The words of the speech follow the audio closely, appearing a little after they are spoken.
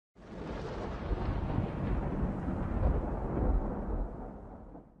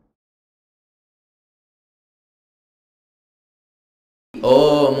ও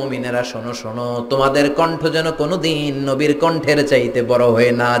মুমিনেরা শোনো শোনো, তোমাদের কণ্ঠ যেন কোনোদিন নবীর কণ্ঠের চাইতে বড়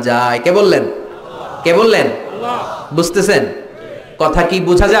হয়ে না যায়। কে বললেন? কে বললেন? বুঝতেছেন কথা কি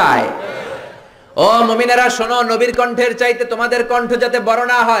বোঝা যায়? ও মুমিনেরা শোনো, নবীর কণ্ঠের চাইতে তোমাদের কণ্ঠ যাতে বড়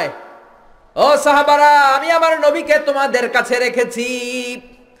না হয়। ও সাহাবারা, আমি আমার নবীকে তোমাদের কাছে রেখেছি।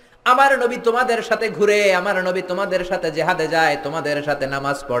 আমার নবী তোমাদের সাথে ঘুরে, আমার নবী তোমাদের সাথে জিহাদে যায়, তোমাদের সাথে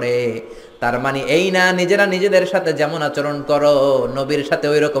নামাজ পড়ে। তার মানে এই না নিজেরা নিজেদের সাথে যেমন আচরণ করো, নবীর সাথে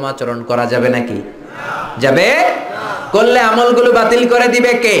ওই রকম আচরণ করা যাবে নাকি? যাবে? করলে আমলগুলো বাতিল করে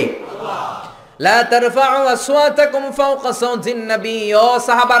দিবে কে? লা তারফাউ আসওয়াতাকুম ফাওকা সাওতিন নবী। ও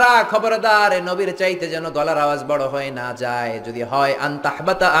সাহাবারা খবরদার, নবীর চাইতে যেন গলার আওয়াজ বড় হয়ে না যায়। যদি হয় আন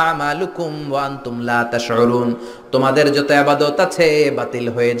তাহবাতা আমালুকুম ওয়া আনতুম লা তাশউরুন, তোমাদের যত ইবাদত আছে বাতিল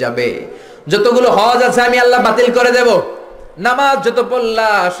হয়ে যাবে। যতগুলো হজ আছে আমি আল্লাহ বাতিল করে দেব। নামাজ যত পড়লা,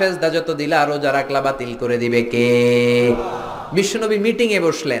 সেজদা যত দিলা, রোজা রাখলা, বাতিল করে দিবে কে? বিশ্বনবী মিটিং এ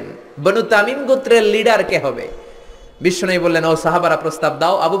বসলেন। বনু তামিম গোত্রের লিডার কে হবে? বিশ্বনবী বললেন, ও সাহাবারা প্রস্তাব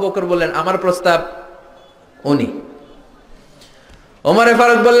দাও। আবু বকর বললেন, আমার প্রস্তাব উনি। ওমরে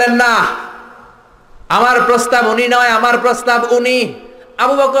ফারুক বললেন, না আমার প্রস্তাব উনি নয়, আমার প্রস্তাব উনি।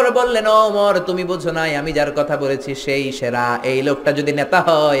 আবু বকর বললেন, ও ওমর তুমি বুঝো নাই, আমি যার কথা বলেছি সেই সেরা। এই লোকটা যদি নেতা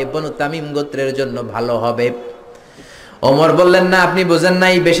হয় বনু তামিম গোত্রের জন্য ভালো হবে। ওমর বললেন, না আপনি বুঝেন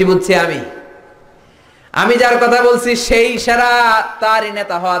নাই, বেশি বুঝছি আমি যার কথা বলছি সেই সেরা, তারই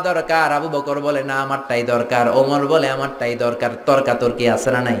নেতা হওয়া দরকার। আবু বকর বলে, না আমারটাই দরকার। ওমর বলে, আমারটাই দরকার। তর্কাতর্কি আছে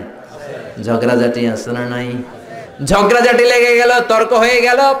না নাই? ঝগড়াঝাটি আছে না নাই? ঝগড়াঝাটি লেগে গেল, তর্ক হয়ে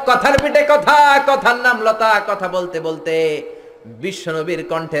গেল, কথার পিঠে কথা, কথার নাম লতা। কথা বলতে বলতে বিশ্বনবীর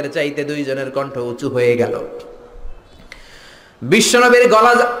কণ্ঠের চাইতে দুইজনের কণ্ঠ উঁচু হয়ে গেল। বিশ্বনবীর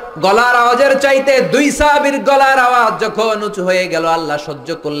গলার আওয়াজের চাইতে দুই সাহাবীর গলার আওয়াজ যখন উঁচু হয়ে গেল, আল্লাহ সহ্য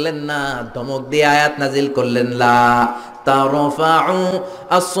করলেন না, ধমক দিয়ে আয়াত নাজিল করলেন, লা তারফাউ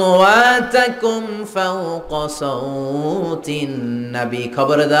আসওয়াতাকুম ফাওকা সাওতিন নবী।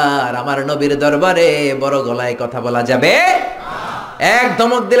 খবরদার, আমার নবীর দরবারে বড় গলায় কথা বলা যাবে না। এক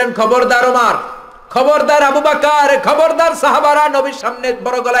ধমক দিলেন, খবরদার ওমর, খবরদার আবু বকর, খবরদার সাহাবারা, নবীর সামনে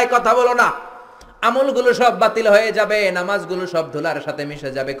বড় গলায় কথা বলো না। আমলগুলো সব বাতিল হয়ে যাবে, নামাজগুলো সব ধুলার সাথে মিশে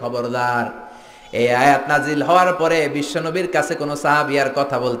যাবে, খবরদার। এই আয়াত নাজিল হওয়ার পরে বিশ্বনবীর কাছে কোনো সাহাবী আর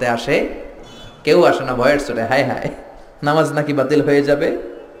কথা বলতে আসে? কেউ আসে না। ভয়ের চোটে হায় হায়, নামাজ নাকি বাতিল হয়ে যাবে,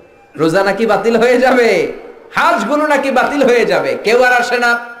 রোজা নাকি বাতিল হয়ে যাবে, হাজগুলো নাকি বাতিল হয়ে যাবে, কেউ আর আসে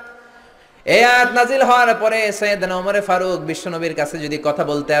না। এই আয়াত নাজিল হওয়ার পরে সাইয়েদনা ওমর ফারুক বিশ্বনবীর কাছে যদি কথা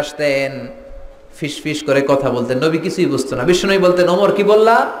বলতে আসতেন, ফিস ফিস করে কথা বলতেন, নবী কিছুই বুঝতো না। বিশ্বনবী বলতেন, ওমর কি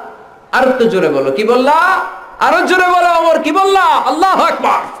বললা? আর একটু জোরে বলো, কি বললা? আরো জোরে বলো, ওমর কি বললা? আল্লাহু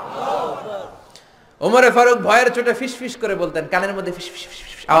আকবার। ওমরে ফারুক ভয়ের চোটে ফিস ফিস করে বলতেন, কানের মধ্যে ফিস ফিস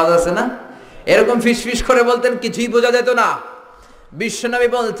ফিস আওয়াজ আছে না, এরকম ফিস ফিস করে বলতেন, কিছুই বোঝা যেত না। বিশ্বনবী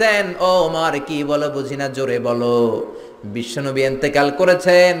বলতেন, ও ওমর কি বলো বুঝি না, জোরে বলো। বিশ্বনবী ইন্তেকাল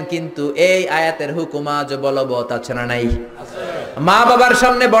করেছেন, কিন্তু এই আয়াতের হুকুম আজ বলবৎ আছে না নাই? মা বাবার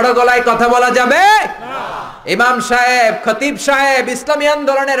সামনে বড় গলায় কথা বলা যাবে না। ইমাম সাহেব, খতিব সাহেব, ইসলামী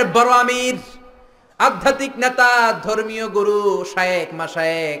আন্দোলনের বড় আমির, আধ্যাত্মিক নেতা, ধর্মীয় গুরু, শায়েখ,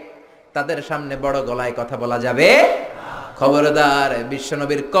 মাশায়েখ, তাদের সামনে বড় গলায় কথা বলা যাবে না। খবরদার,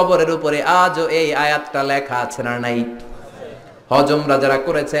 বিশ্বনবীর কবরের উপরে আজও এই আয়াতটা লেখা আছে না নাই? হজ উমরা যারা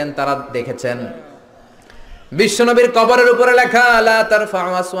করেছেন তারা দেখেছেন, বিশ্বনবীর কবরের উপরে লেখা, লা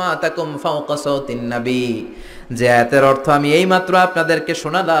তারফাউ আসওয়াতাকুম ফাওকা সাওতিন নবী। যে আয়াতের অর্থ আমি এই মাত্র আপনাদেরকে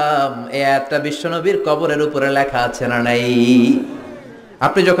শোনালাম, এই আয়াতটা বিশ্বনবীর কবরের উপরে লেখা আছে না নাই?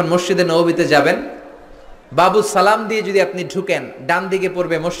 আপনি যখন মসজিদে নববীতে যাবেন, বাবু সালাম দিয়ে যদি আপনি ঢুকেন, ডান দিকে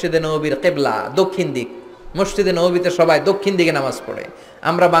পড়বে মসজিদে নববীর কিবলা, দক্ষিণ দিক। মসজিদে নববীতে সবাই দক্ষিণ দিকে নামাজ পড়ে,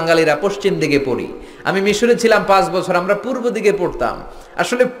 আমরা বাঙালিরা পশ্চিম দিকে পড়ি। আমি মিশরে ছিলাম 5 বছর, আমরা পূর্ব দিকে পড়তাম।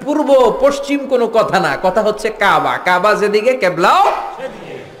 আসলে পূর্ব পশ্চিম কোনো কথা না, কথা হচ্ছে কাবা। কাবা যেদিকে, কিবলাও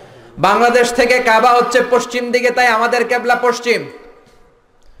সেদিকে। বাংলাদেশ থেকে কাবা হচ্ছে পশ্চিম দিকে, তাই আমাদের কিবলা পশ্চিম।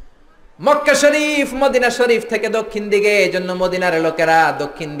 মক্কা শরীফ, মদিনা শরীফ থেকে দক্ষিণ দিকে, এজন্য মদিনার লোকেরা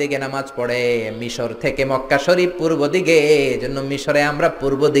দক্ষিণ দিকে নামাজ পড়ে। মিশর থেকে মক্কা শরীফ পূর্ব দিকে, এজন্য মিশরে আমরা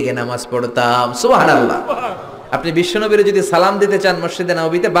পূর্ব দিকে নামাজ পড়তাম। সুবহানাল্লাহ। আপনি বিশ্বনবীর যদি সালাম দিতে চান মসজিদে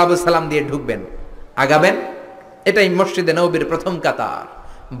নববীতে, বাবু সালাম দিয়ে ঢুকবেন, আগাবেন। এটাই মসজিদে নববীর প্রথম কাতার।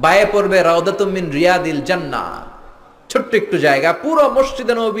 বায়ে পড়বে রাউদাতুম মিন রিয়াদিল জান্নাহ, ছোট্ট একটু জায়গা। পুরো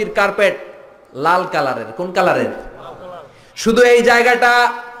মসজিদে নববীর কার্পেট লাল কালারের। কোন কালারের? শুধু এই জায়গাটা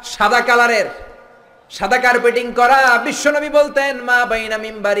সাদা কালারের, সাদা কার্পেটিং করা। বিশ্বনবী বলতেন, মা বাইনা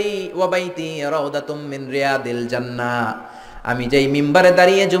মিম্বারি ওয়া বাইতি রাউদাতুম মিন রিয়াদিল জান্নাহ। আমি যেই মিম্বারে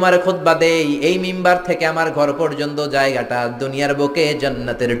দাঁড়িয়ে জুমার খুতবা দেই, এই মিম্বার থেকে আমার ঘর পর্যন্ত জায়গাটা দুনিয়ার বুকে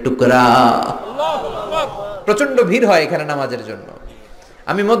জান্নাতের টুকরা। আল্লাহু আকবার। প্রচন্ড ভিড় হয় এখানে নামাজের জন্য।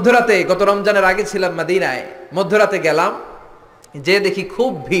 আমি মধ্যরাতে গত রমজানের আগে ছিলাম মদিনায়, মধ্যরাতে গেলাম, যে দেখি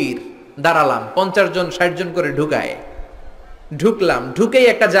খুব ভিড়, দাঁড়ালাম, 50 জন 60 জন করে ঢুকলাম, ঢুকেই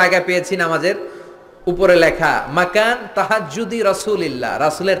একটা জায়গা পেয়েছি নামাজের, উপরে লেখা মাকান তাহাজ্জুদি রাসূলিল্লাহ,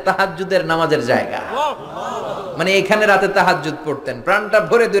 রাসূলের তাহাজ্জুদের নামাজের জায়গা। মানে এখানে রাতে তাহাজ্জুদ পড়তেন। প্রাণটা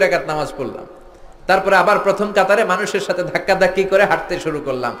ভরে 2 রাকাত নামাজ পড়লাম, তারপরে আবার প্রথম কাতারে মানুষের সাথে ধাক্কাধাক্কি করে হাঁটতে শুরু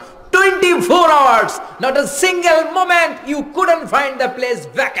করলাম। 24 hours, not a single moment you couldn't find the place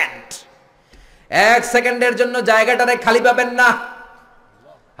vacant. 1 সেকেন্ডের জন্য জায়গাটারে খালি পাবেন না।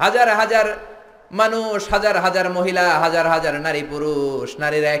 হাজার হাজার মানুষ, হাজার হাজার মহিলা, হাজার হাজার নারী পুরুষ,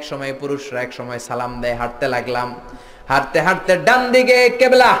 নারীরা এক সময়, পুরুষরা এক সময় সালাম দেয়। হাঁটতে লাগলাম, হাঁটতে হাঁটতে ডান দিকে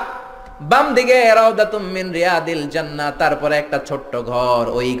কিবলা, বাম দিকে রাউদাতুম মিন রিয়াদিল জান্নাহ, তারপরে একটা ছোট্ট ঘর,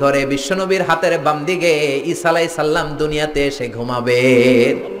 ওই ঘরে বিশ্বনবীর হাতের বাম দিকে ঈসা আলাইহিস সালাম দুনিয়াতে এসে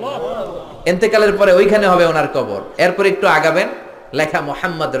ঘুমাবেন। ইন্তেকালের পরে ওইখানে হবে ওনার কবর। এরপর একটু আগাবেন, লেখা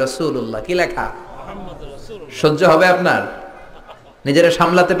মোহাম্মদ রাসূলুল্লাহ। কি লেখা? সহ্য হবে আপনার? নিজেরা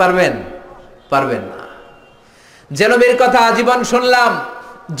সামলাতে পারবেন? পারবেন না। যে নবীর কথা আজীবন শুনলাম,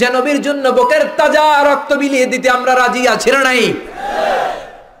 যে নবীর জন্য বুকের তাজা রক্ত বিলিয়ে দিতে আমরা রাজি আছি না নাই?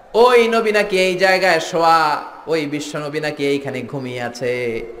 ওই নবী নাকি এই জায়গায় শোয়া, ওই বিশ্ব নবী নাকি এইখানে ঘুমিয়ে আছে।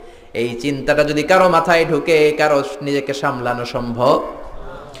 এই চিন্তাটা যদি কারো মাথায় ঢুকে, কারো নিজেকে সামলানো সম্ভব?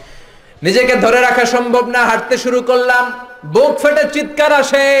 নিজেকে ধরে রাখা সম্ভব না। হাঁটতে শুরু করলাম, বুক ফেটে চিৎকার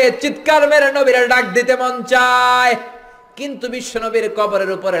আসে, চিৎকার মেরে নবীর ডাক দিতে মন চায়, কিন্তু বিশ্ব নবীর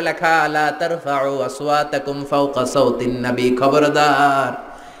কবরের উপরে লেখা লা তারফাউ আসওয়াতাকুম ফাওকা সাউতিন নবী, খবরদার,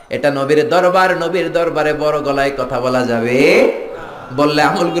 এটা নবীর দরবার, নবীর দরবারে বড় গলায় কথা বলা যাবে, বললে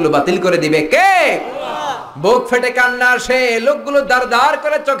আমলগুলো বাতিল করে দিবে কে? বুক ফেটে কান্না আসে, লোকগুলো দাঁড় দাঁড়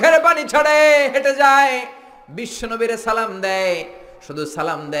করে চোখের পানি ছাড়ে, হেঁটে যায়, বিশ্ব নবীরে সালাম দেয়, শুধু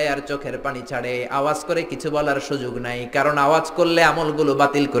সালাম দেয় আর চোখের পানি ছাড়ে, আওয়াজ করে কিছু বলার সুযোগ নাই, কারণ আওয়াজ করলে আমলগুলো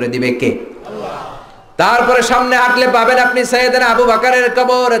বাতিল করে দিবে কে? তারপরে সামনে হাঁটলে পাবেন আপনি সাইয়েদনা আবু বকরের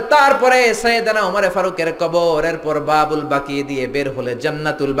কবর, তারপরে সাইয়েদনা ওমর ফারুকের কবর, এরপর বাবুল বাকি দিয়ে বের হলে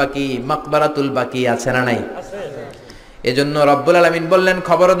জান্নাতুল বাকি, মাকবারাতুল বাকি আছে না নাই? এজন্য রব্বুল আলামিন বললেন,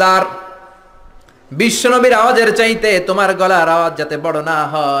 খবরদার, বিশ্বনবীর আওয়াজের চাইতে তোমার গলার আওয়াজ যাতে বড় না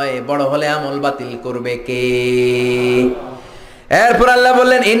হয়, বড় হলে আমল বাতিল করবে কে? এরপর আল্লাহ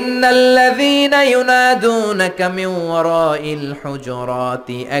বললেন, ইন্নাল্লাযীনা ইউনাদুনাকা মিন ওয়ারাইল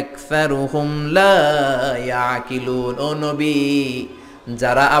হুজুরাতি আকসারুহুম লা ইয়াকিলুন। ও নবী,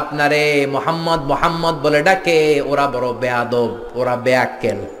 যারা আপনারে মুহাম্মদ মুহাম্মদ বলে ডাকে, ওরা বড় বেয়াদব, ওরা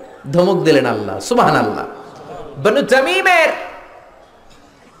বেয়াক্কেল। ধমক দিলেন আল্লাহ, সুবহানাল্লাহ। বনু তামিমের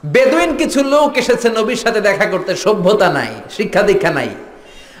বেদুইন কিছু লোক এসেছে নবীর সাথে দেখা করতে, সভ্যতা নাই, শিক্ষা দীক্ষা নাই।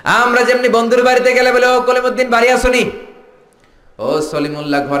 আমরা যেমনি বন্ধুর বাড়িতে গেলে বলে, ও কলিমুদ্দিন বাড়ি আসুনি, ও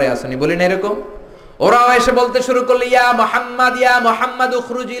সলিমুল্লাহ ঘরে আসুনি, বলি না এরকম? ওরাও এসে বলতে শুরু করলো, ইয়া মুহাম্মদ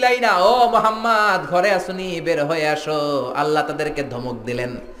উখরুজ ইলাইনা, ও মুহাম্মদ ঘরে আসুনি, বের হয়ে আসো। আল্লাহ তাদেরকে ধমক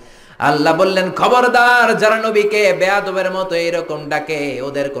দিলেন। আল্লাহ বললেন, খবরদার, যারা নবীকে বেয়াদবের মতো এরকম ডাকে,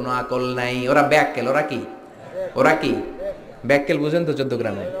 ওদের কোনো আকল নাই, ওরা বেয়াক্কেল। ওরা কি? ওরা কি বেয়াক্কেল? বুঝেন তো 14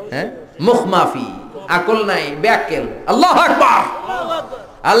 গ্রামে, হ্যাঁ, মুখ মাফি, আকল নাই, বেয়াক্কেল। আল্লাহু আকবার।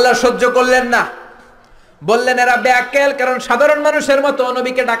 আল্লাহ সহ্য করলেন না, বললেন এরা বেয়াক্কেল, কারণ সাধারণ মানুষের মতো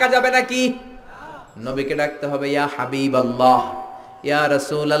নবীকে ডাকা যাবে নাকি? নবীকে ডাকতে হবে ইয়া হাবিবাল্লাহ, ইয়া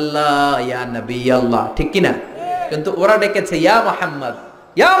রাসূলুল্লাহ, ইয়া নবী আল্লাহ, ঠিক কি না? কিন্তু ওরা ডেকেছে ইয়া মুহাম্মদ,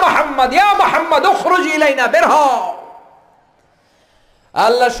 ইয়া মুহাম্মদ, ইয়া মুহাম্মদ উখরুজ ইলাইনা, বের হ।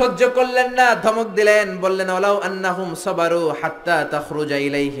 আল্লাহ সহ্য করলেন না, ধমক দিলেন, বললেন ওয়ালাউ আন্নাহুম সাবারু হাত্তা তাখরুজা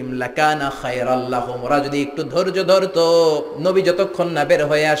ইলাইহিম লাকানা খায়রাল লাহুম। ওরা যদি একটু ধৈর্য ধরতো, নবী যতক্ষণ না বের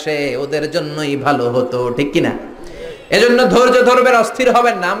হয়ে আসে, ওদের জন্যই ভালো হতো, ঠিক কি না? এজন্য ধৈর্য ধরবেন, অস্থির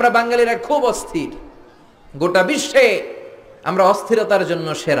হবেন না। আমরা বাঙালিরা খুব অস্থির, গোটা বিশ্বে আমরা অস্থিরতার জন্য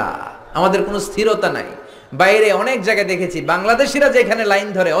সেরা, আমাদের কোনো স্থিরতা নাই। বাইরে অনেক জায়গায় দেখেছি বাংলাদেশিরা যেখানে লাইন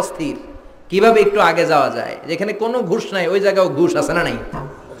ধরে অস্থির, কিভাবে একটু আগে যাওয়া যায়, যেখানে কোনো ঘুষ নাই ওই জায়গাও ঘুষ আছে না নাই,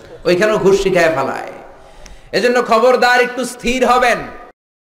 ওইখানেও ঘুষ শিখায় ফেলায়। এজন্য খবরদার, একটু স্থির হবেন।